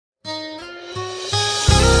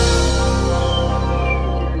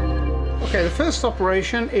Okay, the first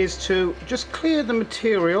operation is to just clear the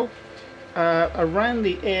material around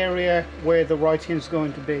the area where the writing is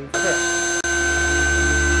going to be.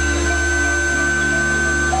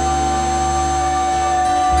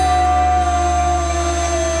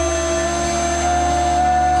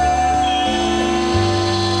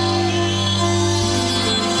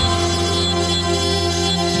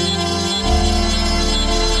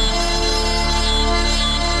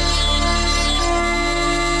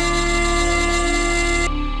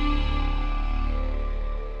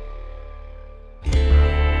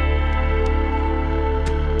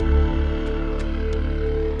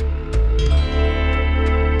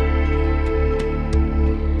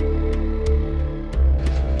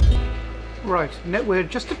 Right, now we're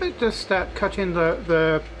just about to start cutting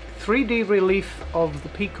the 3D relief of the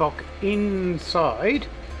peacock inside.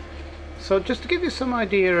 So just to give you some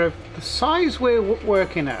idea of the size we're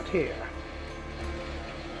working at here.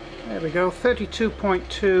 There we go,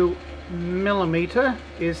 32.2 millimeter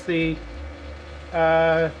is the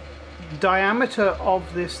diameter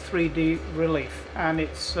of this 3D relief, and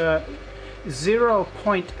it's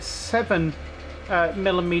 0.7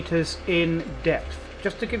 millimeters in depth.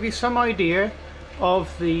 Just to give you some idea of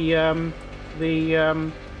the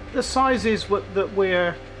sizes that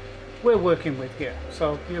we're working with here.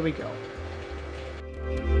 So here we go.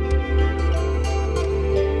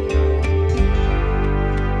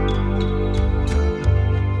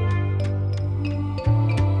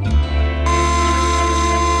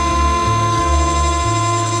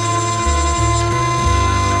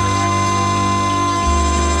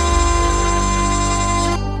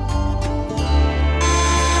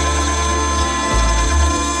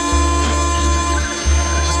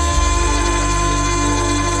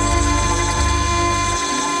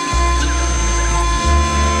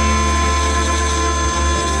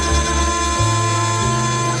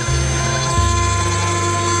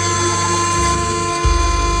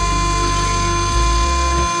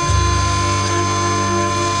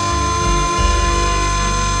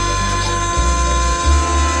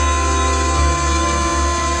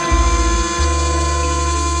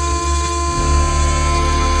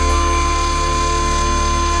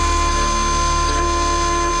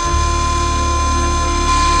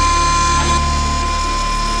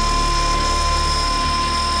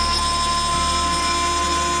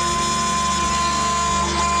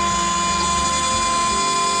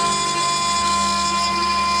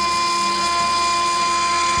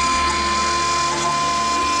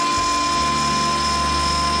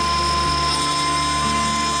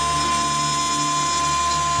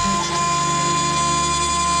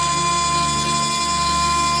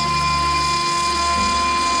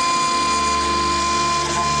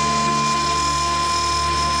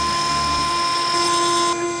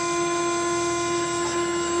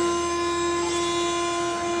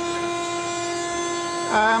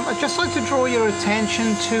 I'd just like to draw your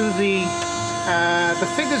attention to the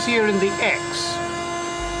figures here in the X.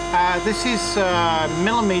 This is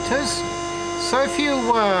millimeters, so if you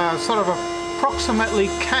sort of approximately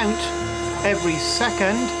count every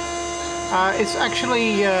second, it's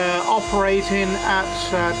actually operating at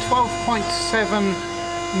 12.7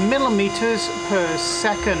 millimeters per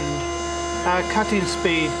second cutting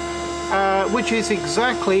speed, which is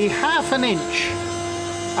exactly half an inch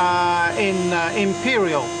in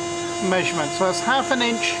imperial measurement. So it's half an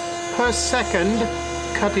inch per second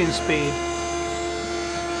cutting speed.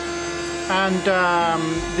 And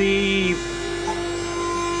the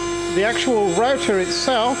actual router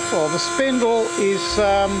itself, or the spindle, is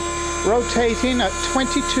rotating at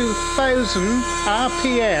 22,000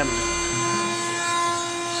 RPM.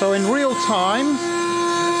 So in real time,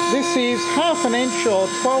 this is half an inch or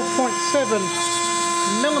 12.7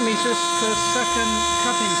 millimeters per second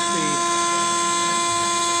cutting speed.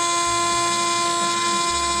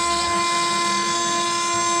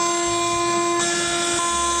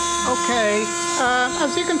 Okay,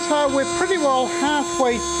 as you can tell, we're pretty well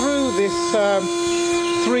halfway through this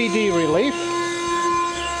 3D relief.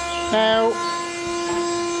 Now,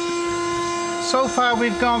 so far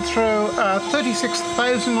we've gone through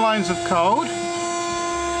 36,000 lines of code,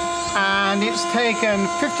 and it's taken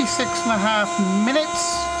 56.5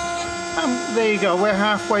 minutes. There you go, we're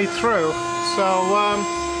halfway through. So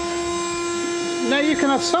now you can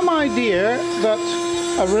have some idea that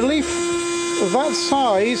a relief that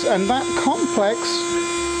size and that complex,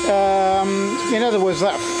 in other words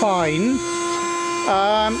that fine,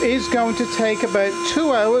 is going to take about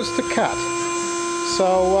 2 hours to cut.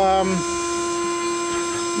 So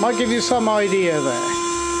might give you some idea there.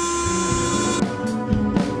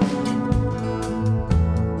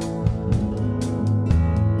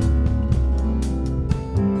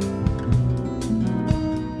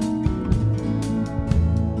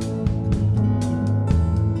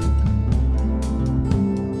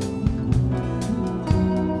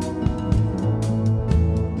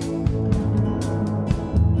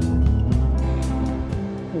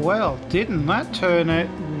 didn't that turn out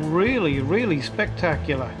really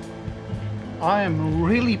spectacular. I am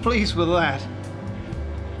really pleased with that.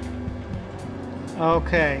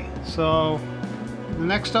 Okay, so the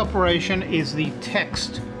next operation is the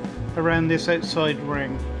text around this outside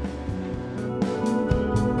ring.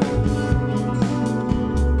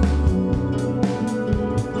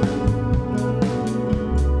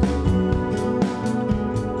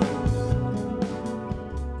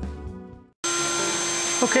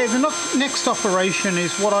 Okay, the next operation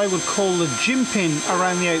is what I would call the jimping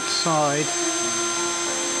around the outside.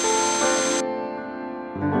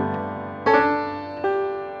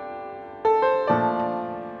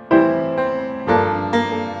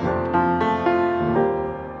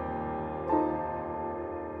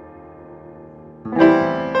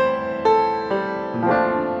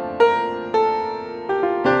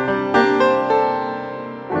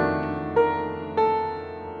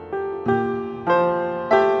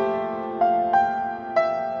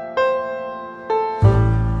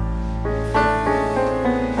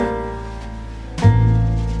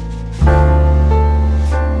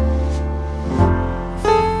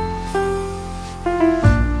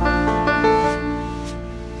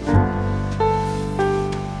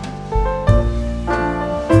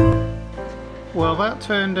 Well, that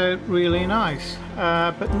turned out really nice,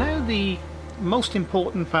 but now the most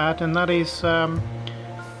important part, and that is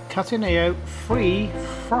cutting it out free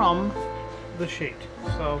from the sheet.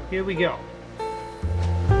 So here we go.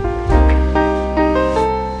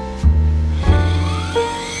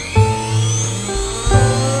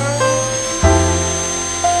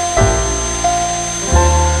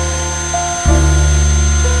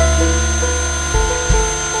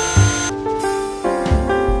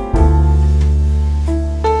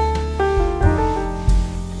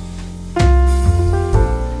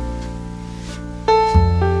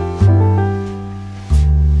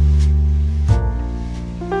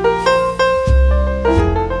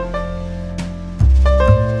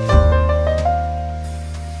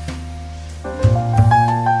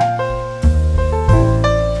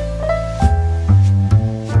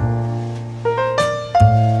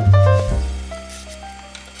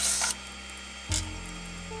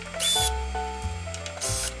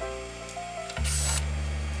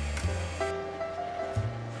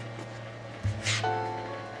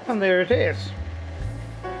 And there it is,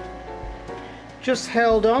 just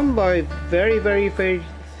held on by very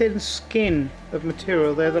thin skin of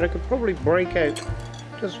material there that I could probably break out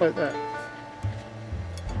just like that.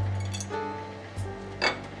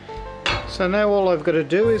 So now all I've got to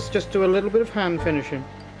do is just do a little bit of hand finishing.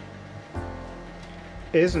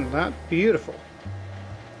 Isn't that beautiful?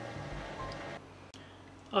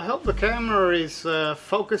 I hope the camera is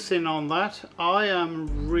focusing on that. I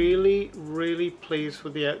am really pleased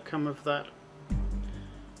with the outcome of that,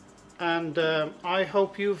 and I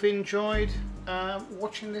hope you've enjoyed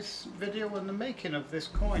watching this video and the making of this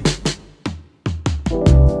coin.